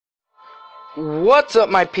What's up,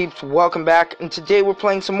 my peeps? Welcome back, and today we're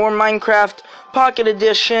playing some more Minecraft Pocket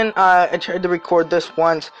Edition. I tried to record this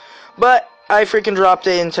once, but I freaking dropped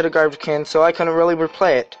it into the garbage can, so I couldn't really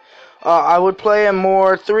replay it. I would play it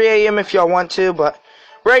more 3 a.m. if y'all want to, but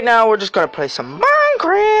right now we're just gonna play some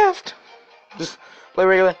Minecraft. Just play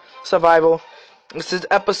regular survival. This is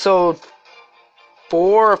episode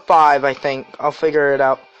 4 or 5, I think. I'll figure it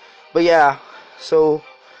out. But yeah, so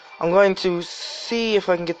I'm going to see if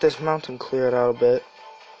I can get this mountain cleared out a bit.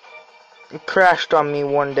 It crashed on me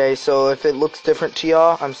one day, so if it looks different to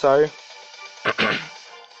y'all, I'm sorry.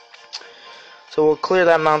 So we'll clear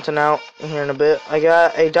that mountain out here in a bit. I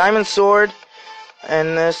got a diamond sword,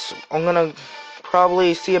 and this, I'm gonna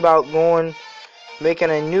probably see about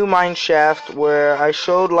making a new mine shaft where I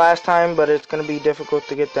showed last time, but it's gonna be difficult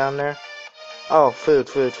to get down there. Oh, food.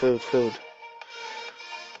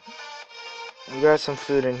 We got some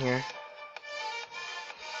food in here.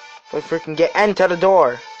 Let's freaking get into the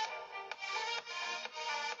door.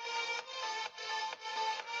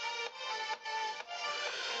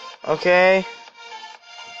 Okay.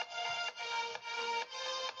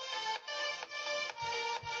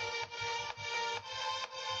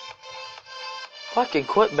 Fucking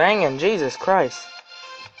quit banging, Jesus Christ.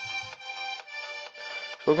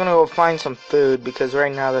 So we're gonna go find some food because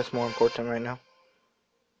right now that's more important right now.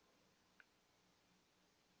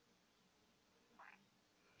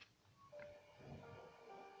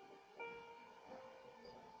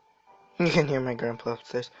 You can hear my grandpa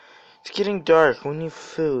upstairs. It's getting dark. We need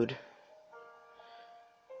food.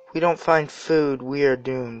 If we don't find food, we are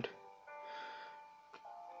doomed.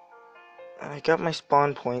 I got my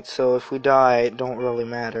spawn point, so if we die, it don't really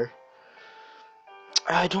matter.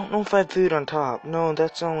 I don't know if I have food on top. No,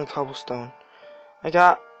 that's only cobblestone. I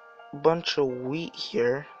got a bunch of wheat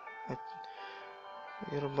here. I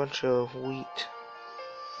got a bunch of wheat.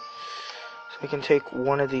 So I can take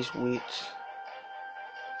one of these wheats.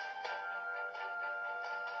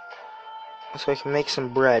 So I can make some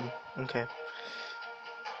bread. Okay.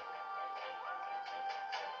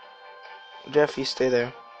 Jeff, you stay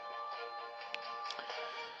there.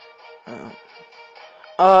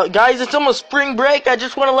 Guys, it's almost spring break. I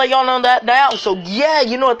just want to let y'all know that now. So, yeah,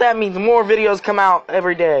 you know what that means. More videos come out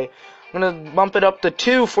every day. I'm going to bump it up to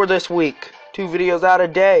 2 for this week. 2 videos out a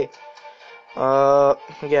day.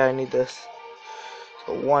 Yeah, I need this.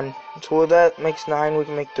 So, 1. So, that makes 9. We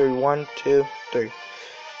can make 3. 1, 2, 3.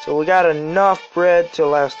 So, we got enough bread to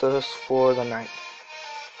last us for the night.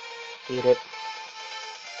 Eat it.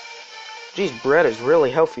 Geez, bread is really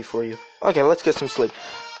healthy for you. Okay, let's get some sleep.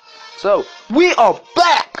 So, we are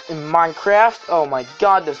back in Minecraft. Oh my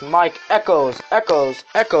god, this mic echoes.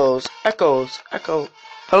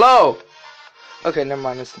 Hello! Okay, never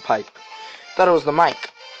mind, it's the pipe. Thought it was the mic.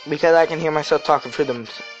 Because I can hear myself talking through them.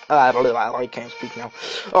 I can't speak now.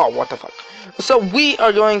 Oh, what the fuck. So, we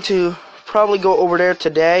are going to probably go over there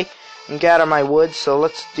today and gather my wood. So,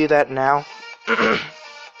 let's do that now.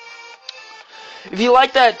 If you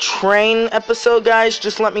like that train episode, guys,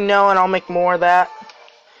 just let me know and I'll make more of that.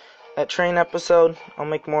 That train episode, I'll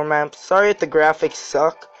make more maps. Sorry if the graphics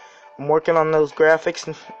suck. I'm working on those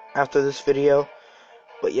graphics after this video.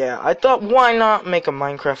 But yeah, I thought why not make a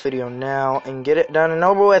Minecraft video now and get it done and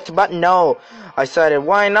over with. But no, I decided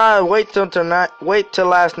why not wait till tonight, wait till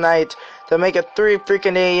last night to make a 3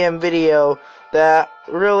 freaking a.m. video that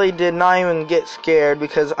really did not even get scared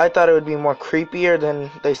because I thought it would be more creepier than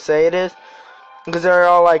they say it is. Because they're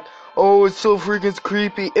all like, oh, it's so freaking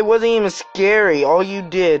creepy. It wasn't even scary. All you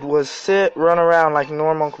did was sit, run around like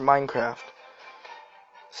normal Minecraft.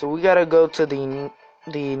 So we gotta go to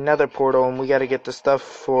the nether portal and we gotta get the stuff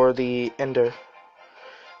for the ender.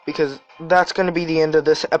 Because that's gonna be the end of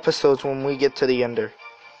this episode when we get to the ender.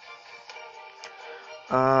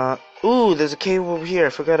 Ooh, there's a cave over here. I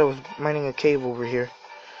forgot I was mining a cave over here.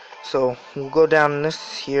 So we'll go down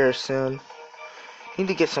this here soon. Need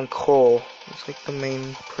to get some coal. It's like the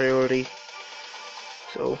main priority.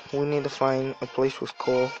 So we need to find a place with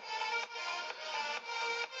coal.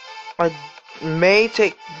 I may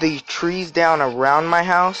take the trees down around my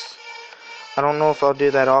house. I don't know if I'll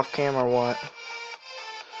do that off cam or what.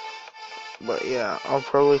 But yeah, I'll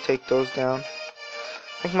probably take those down.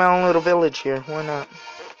 Make my own little village here. Why not?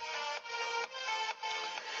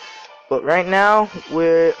 But right now,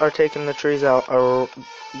 we are taking the trees out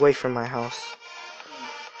away from my house.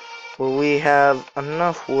 Where we have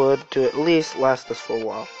enough wood to at least last us for a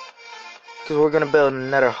while. Because we're going to build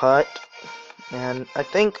another hut. And I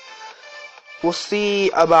think we'll see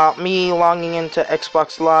about me logging into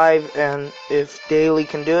Xbox Live. And if Daily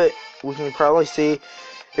can do it, we can probably see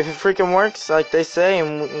if it freaking works like they say.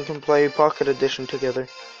 And we can play Pocket Edition together.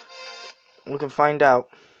 We can find out.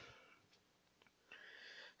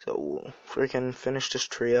 So we'll freaking finish this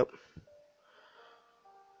tree up.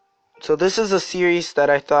 So this is a series that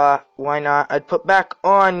I thought, why not? I'd put back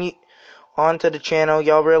onto the channel.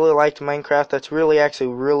 Y'all really liked Minecraft. That's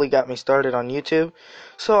really got me started on YouTube.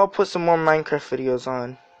 So I'll put some more Minecraft videos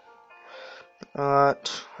on.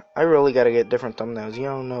 I really gotta get different thumbnails. You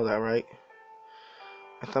don't know that, right?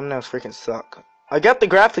 My thumbnails freaking suck. I got the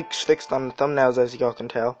graphics fixed on the thumbnails, as y'all can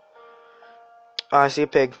tell. I see a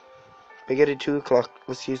pig. Pig at 2 o'clock.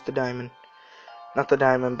 Let's use the diamond. Not the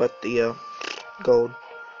diamond, but the gold.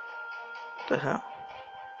 What the hell?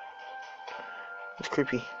 It's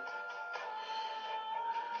creepy.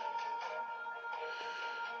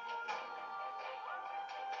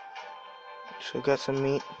 So got some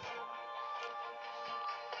meat.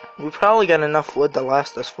 We probably got enough wood to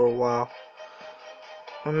last us for a while.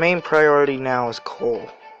 My main priority now is coal.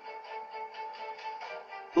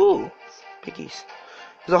 Ooh, piggies.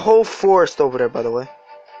 There's a whole forest over there, by the way.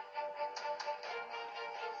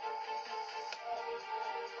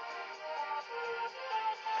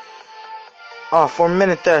 Oh, for a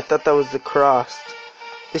minute there, I thought that was the cross.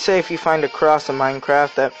 They say if you find a cross in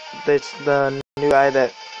Minecraft, that's the new guy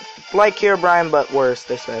that, like Herobrine, but worse,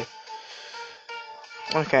 they say.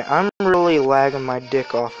 Okay, I'm really lagging my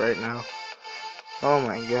dick off right now. Oh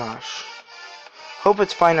my gosh. Hope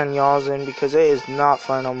it's fine on y'all's end, because it is not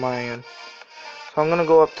fine on my end. So I'm gonna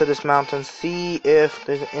go up to this mountain, see if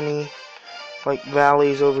there's any, like,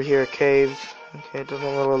 valleys over here, caves. Okay, it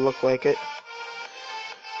doesn't really look like it.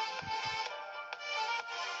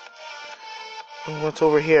 What's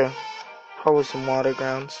over here? Probably some water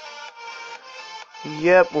grounds.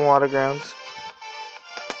 Yep, water grounds.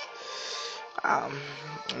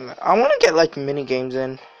 I want to get, like, mini games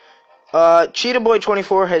in. Cheetah Boy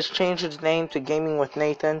 24 has changed his name to Gaming with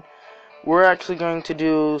Nathan. We're actually going to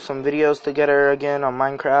do some videos together again on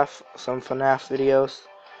Minecraft, some FNAF videos.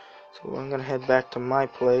 So I'm gonna head back to my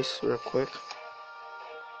place real quick.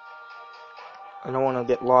 I don't want to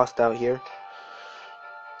get lost out here.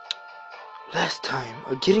 Last time,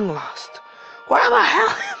 getting lost. Where the hell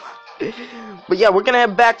am I? But yeah, we're gonna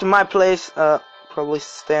head back to my place. Probably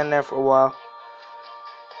stand there for a while.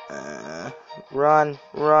 Run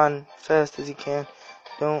fast as you can.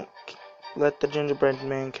 Don't let the gingerbread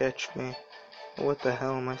man catch me. What the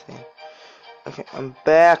hell am I saying? Okay, I'm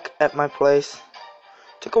back at my place.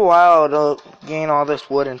 Took a while to gain all this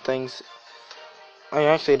wood and things. I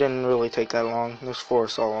actually didn't really take that long. There's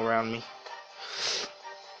forests all around me.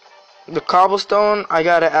 The cobblestone, I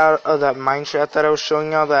got it out of that mineshaft that I was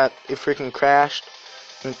showing y'all that it freaking crashed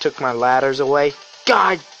and took my ladders away.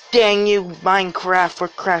 God dang you, Minecraft, for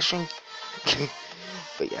crashing.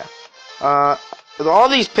 But yeah. All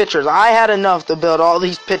these pictures, I had enough to build all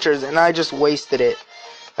these pictures and I just wasted it.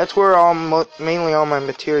 That's where mainly all my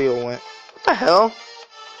material went. What the hell?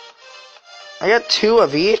 I got 2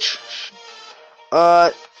 of each?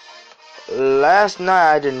 Last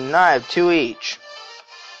night I did not have 2 each.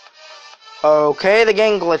 Okay, the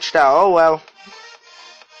game glitched out. Oh well.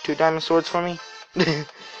 2 diamond swords for me.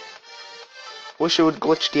 Wish it would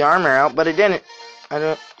glitch the armor out, but it didn't. I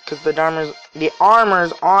don't, cause the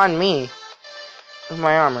armor's on me. Where's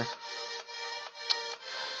my armor?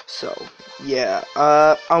 So yeah.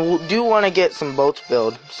 I do want to get some boats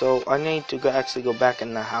built, so I need to actually go back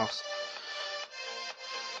in the house.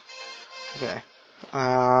 Okay.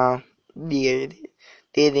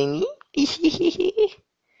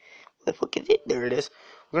 The fuck is it? There it is.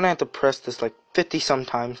 We're gonna have to press this like 50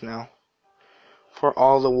 sometimes now for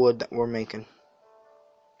all the wood that we're making.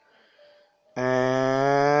 And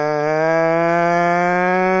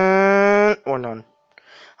or none.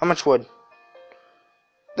 How much wood?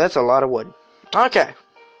 That's a lot of wood. Okay.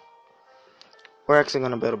 We're actually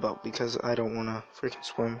gonna build a boat because I don't wanna freaking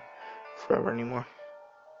swim forever anymore.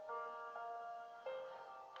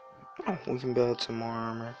 Oh, we can build some more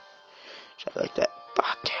armor. Shit like that.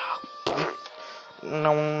 Fuck yeah.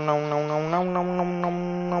 No.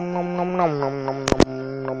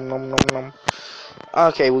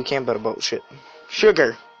 Okay, we can't build a boat. Shit.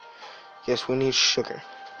 Sugar. Yes, we need sugar.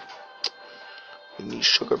 We need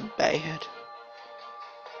sugar bad.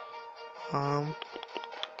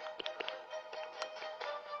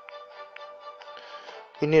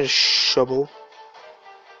 We need a shovel.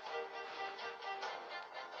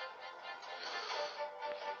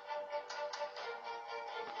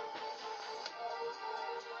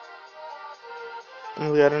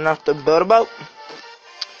 We got enough to build a boat.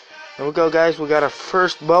 There we go, guys. We got our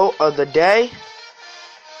first boat of the day.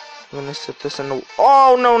 I'm gonna set this in the.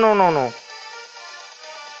 Oh no.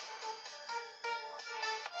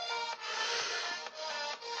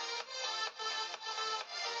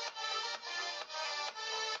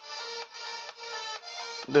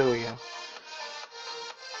 There we go.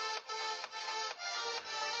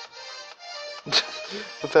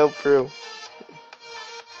 It fell through.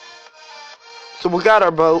 So we got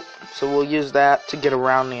our boat, so we'll use that to get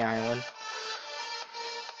around the island.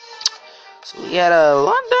 So we had a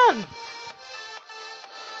lot done.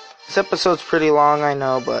 This episode's pretty long, I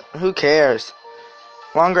know, but who cares?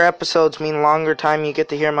 Longer episodes mean longer time you get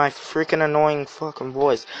to hear my freaking annoying fucking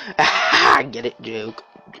voice. Get it, joke.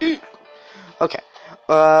 Okay.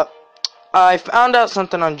 I found out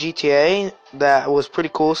something on GTA that was pretty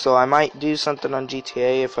cool, so I might do something on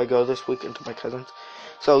GTA if I go this weekend to my cousin's.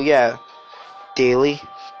 So yeah, daily,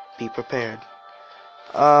 be prepared.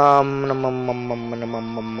 I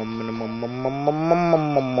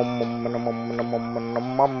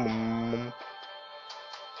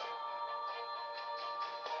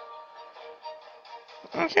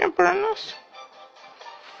can't burn this.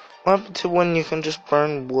 What happened to when you can just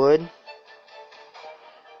burn wood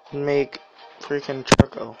and make freaking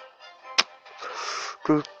charcoal?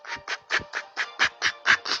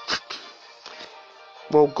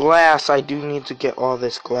 Well, glass, I do need to get all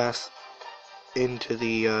this glass into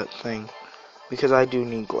the thing, because I do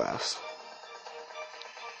need glass.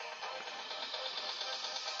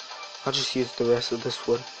 I'll just use the rest of this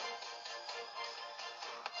wood.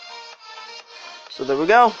 So there we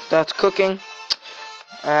go, that's cooking.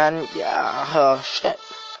 And yeah, shit.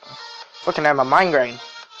 Fucking have my migraine.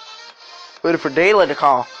 Waiting for Daily to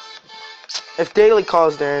call. If Daily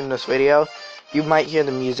calls during this video, you might hear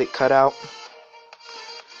the music cut out,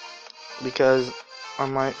 because I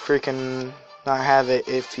might freaking not have it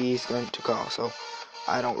if he's going to call. So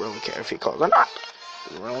I don't really care if he calls or not.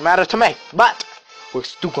 Doesn't really matter to me. But we're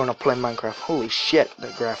still gonna play Minecraft. Holy shit,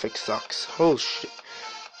 the graphic sucks. Holy shit.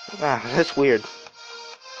 Ah, that's weird.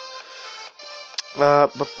 I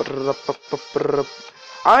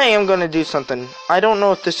am gonna do something. I don't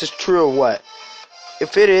know if this is true or what.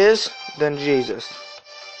 If it is, then Jesus,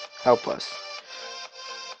 help us.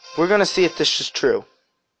 We're gonna see if this is true.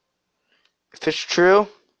 If it's true,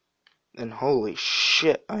 then holy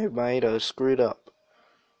shit, I might have screwed up.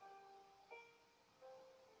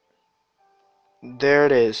 There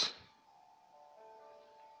it is.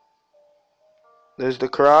 There's the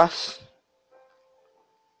cross.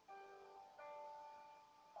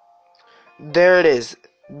 There it is.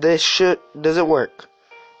 This shit, does it work?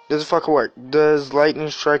 Does it fucking work? Does lightning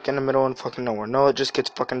strike in the middle and fucking nowhere? No, it just gets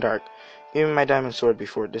fucking dark. Even my diamond sword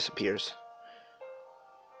before it disappears.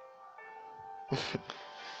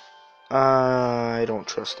 I don't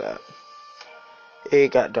trust that.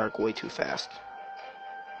 It got dark way too fast.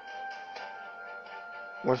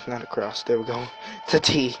 What's not a cross? There we go. It's a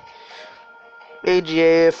T. Hey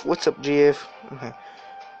GF, what's up GF? Okay.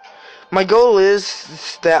 My goal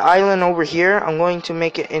is that island over here, I'm going to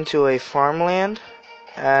make it into a farmland,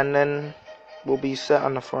 and then we'll be set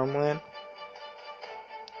on the farmland.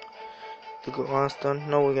 The glass done.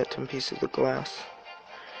 No, we got 10 pieces of glass.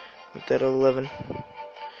 Make that 11.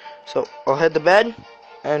 So I'll head to bed,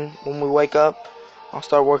 and when we wake up, I'll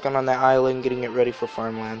start working on that island, getting it ready for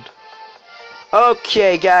farmland.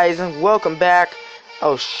 Okay guys, and welcome back.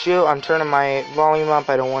 Oh shoot, I'm turning my volume up,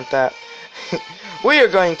 I don't want that. We are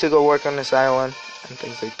going to go work on this island and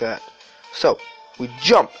things like that. So, we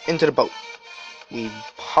jump into the boat. We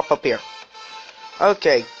hop up here.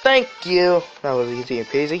 Okay, thank you. That was easy and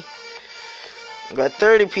peasy. We got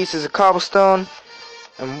 30 pieces of cobblestone.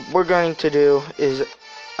 And what we're going to do is,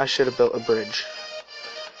 I should have built a bridge.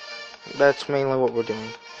 That's mainly what we're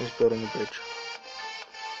doing, is building a bridge.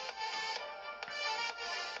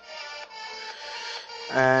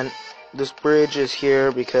 And this bridge is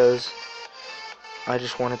here because I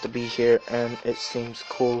just want it to be here, and it seems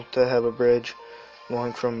cool to have a bridge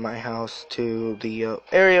going from my house to the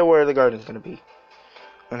area where the garden's going to be.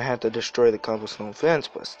 I'm going to have to destroy the cobblestone fence,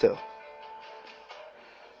 but still.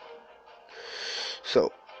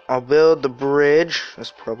 So, I'll build the bridge.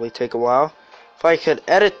 This will probably take a while. If I could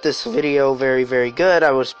edit this video very, very good,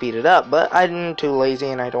 I would speed it up, but I'm too lazy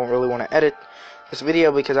and I don't really want to edit this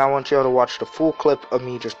video because I want y'all to watch the full clip of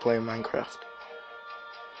me just playing Minecraft.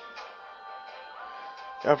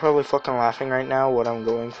 Y'all probably fucking laughing right now what I'm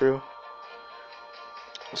going through.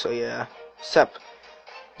 So yeah. Except,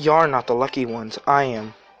 y'all are not the lucky ones. I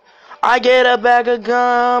am. I get a bag of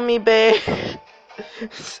gummy bears.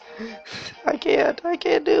 I can't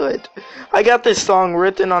do it. I got this song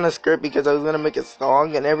written on a script because I was gonna make a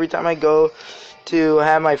song, and every time I go to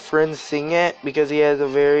have my friend sing it, because he has a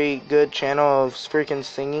very good channel of freaking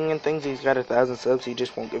singing and things, he's got 1,000 subs, he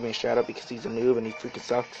just won't give me a shout out because he's a noob and he freaking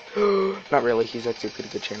sucks. Not really, he's actually a pretty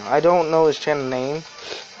good channel. I don't know his channel name,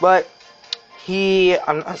 but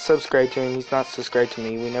I'm not subscribed to him. He's not subscribed to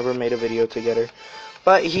me. We never made a video together.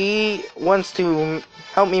 But he wants to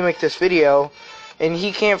help me make this video, and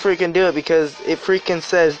he can't freaking do it because it freaking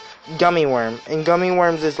says gummy worm, and gummy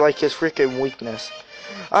worms is like his freaking weakness.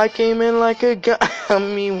 I came in like a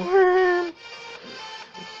gummy worm.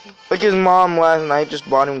 Like his mom last night just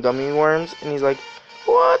bought him gummy worms, and he's like,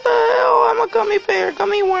 what the hell? I'm a gummy bear.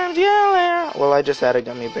 Gummy worms, yeah. Well, I just added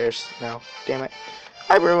gummy bears now. Damn it.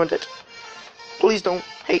 I ruined it. Please don't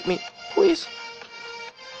hate me. Please.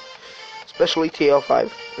 Especially TL5.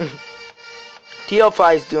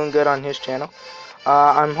 TL5 is doing good on his channel.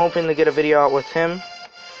 I'm hoping to get a video out with him.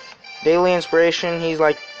 Daily Inspiration, he's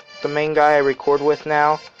like the main guy I record with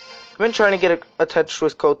now. I've been trying to get a touch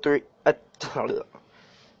with Code 3.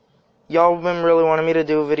 Y'all been really wanting me to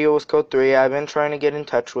do a video with Code 3. I've been trying to get in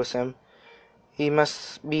touch with him. He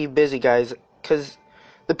must be busy, guys. Because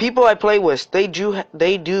the people I play with, they do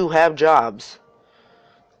have jobs.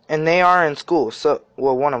 And they are in school. So,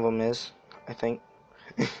 well, one of them is, I think.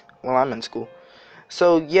 Well, I'm in school.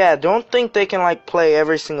 So, yeah, don't think they can, like, play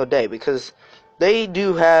every single day. Because they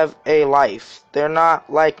do have a life. They're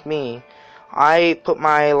not like me. I put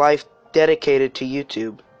my life dedicated to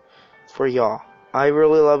YouTube for y'all. I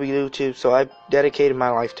really love YouTube, so I dedicated my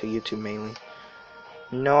life to YouTube mainly.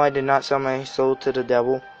 No, I did not sell my soul to the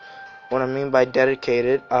devil. What I mean by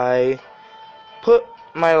dedicated, I put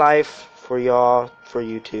my life for y'all for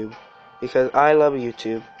YouTube. Because I love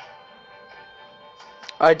YouTube.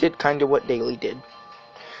 I did kind of what Daily did.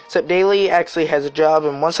 Except Daily actually has a job,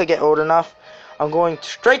 and once I get old enough, I'm going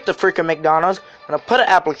straight to freaking McDonald's. I'm gonna put an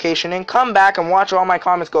application in, come back, and watch all my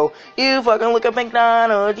comments go, you fucking look at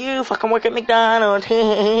McDonald's, you fucking work at McDonald's.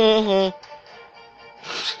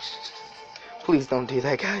 Please don't do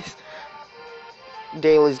that, guys.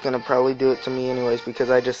 Daily's gonna probably do it to me anyways because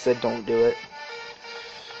I just said don't do it.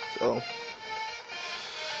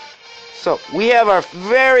 So we have our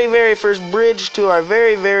very, very first bridge to our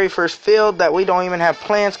very, very first field that we don't even have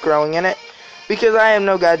plants growing in it because I have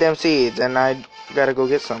no goddamn seeds and I gotta go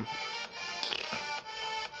get some.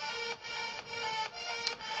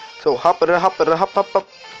 So hop it, hop it, hop, hop, hop.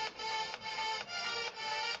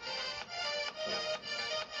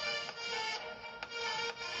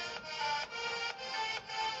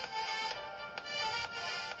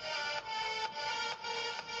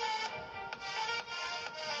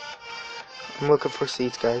 I'm looking for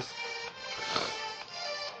seeds, guys.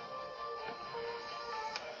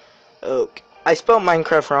 Okay. I spelled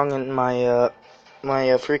Minecraft wrong in my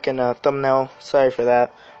freaking thumbnail. Sorry for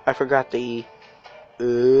that. I forgot the E.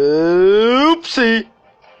 Oopsie.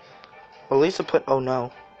 Well, Lisa put. Oh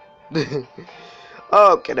no.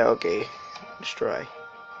 Okay. Destroy.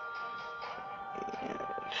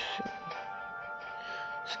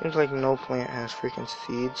 Seems like no plant has freaking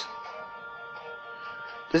seeds.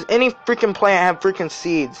 Does any freaking plant have freaking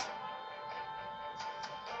seeds?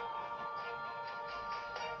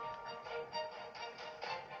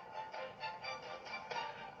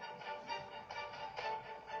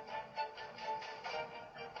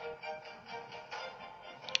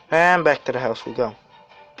 And back to the house we go.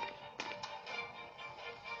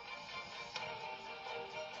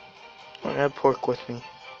 I have pork with me.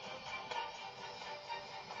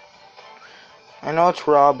 I know it's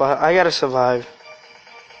raw, but I gotta survive.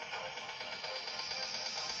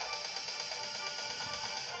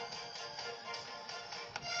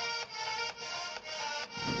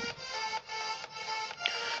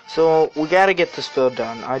 So, we gotta get this field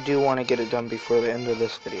done. I do want to get it done before the end of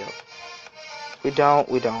this video. We don't.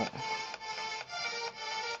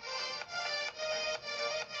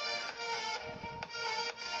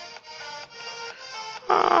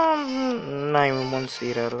 Not even one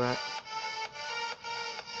seed out of that.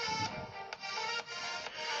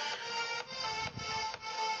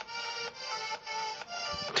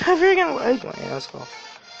 I freaking like my asshole.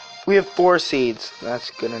 We have 4 seeds.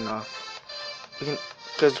 That's good enough.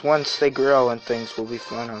 Because once they grow and things, we'll be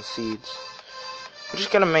fine on seeds. I'm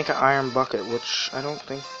just gonna make an iron bucket, which I don't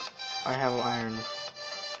think I have iron.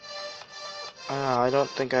 I don't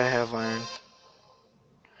think I have iron.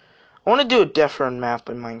 I want to do a different map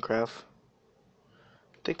in Minecraft.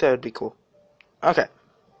 I think that would be cool. Okay.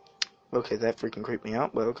 Okay, that freaking creeped me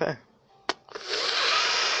out, but okay.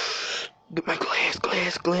 Get my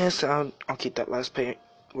glass. I'll keep that last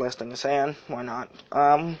in the sand. Why not?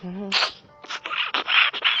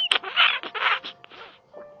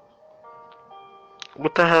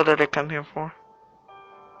 What the hell did I come here for?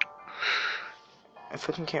 I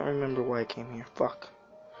fucking can't remember why I came here. Fuck.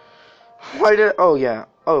 Why did... Oh, yeah.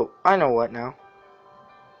 Oh, I know what now.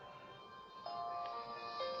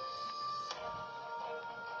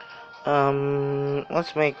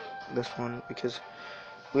 Let's make this one because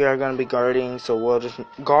we are gonna be guarding, so we'll just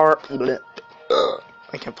guard.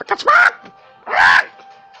 I can't fucking speak.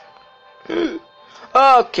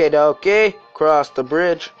 Okay, dokie. Cross the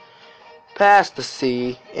bridge, past the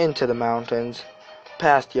sea, into the mountains,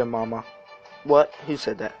 past your mama. What? Who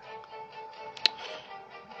said that?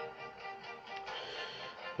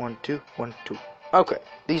 1, 2, 1, 2. Okay,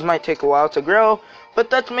 these might take a while to grow, but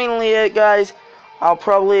that's mainly it, guys. I'll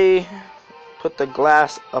probably put the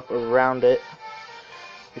glass up around it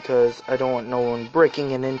because I don't want no one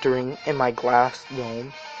breaking and entering in my glass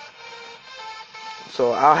dome.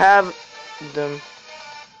 So I'll have them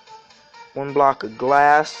 1 block of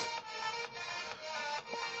glass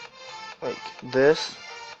like this,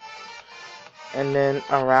 and then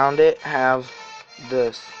around it have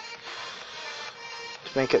this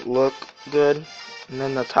to make it look good, and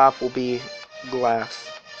then the top will be glass.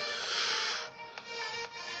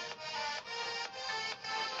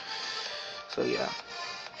 So yeah.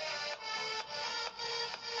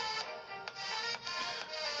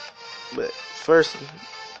 But first,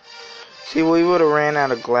 see, we would have ran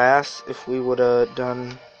out of glass if we would have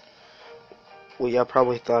done what y'all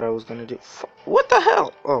probably thought I was gonna do. What the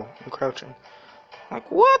hell? Oh, I'm crouching.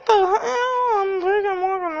 Like, what the hell? I'm freaking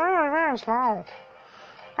walking really very slow.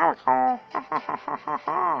 There we go.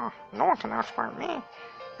 No one can outsmart me.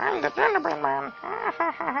 I'm the gingerbread man.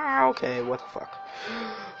 Okay, what the fuck?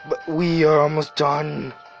 But we are almost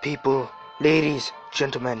done, people, ladies,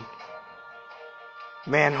 gentlemen.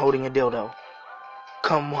 Man holding a dildo.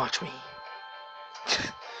 Come watch me.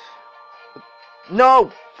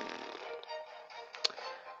 No!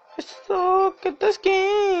 I suck at this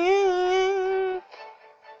game.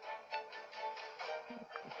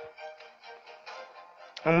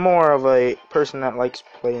 I'm more of a person that likes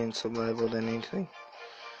playing survival than anything.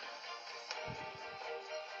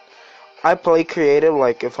 I play creative,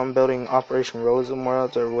 like if I'm building Operation Realism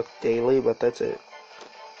worlds or with daily, but that's it.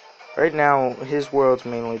 Right now, his world's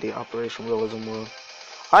mainly the Operation Realism world.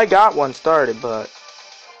 I got one started, but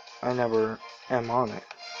I never am on it.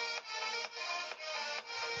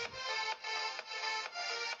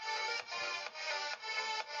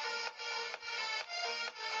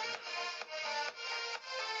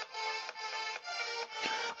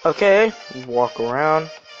 Okay, walk around.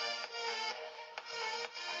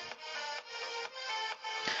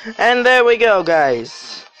 And there we go,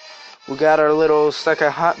 guys. We got our little sucker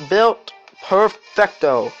hut built.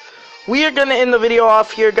 Perfecto. We are gonna end the video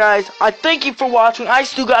off here, guys. I thank you for watching. I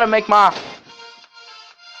still gotta make my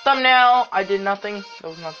thumbnail. I did nothing. That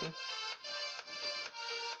was nothing.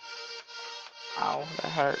 Ow, that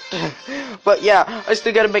hurt. But yeah, I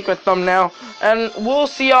still gotta make my thumbnail. And we'll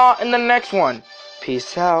see y'all in the next one.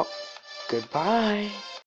 Peace out. Goodbye.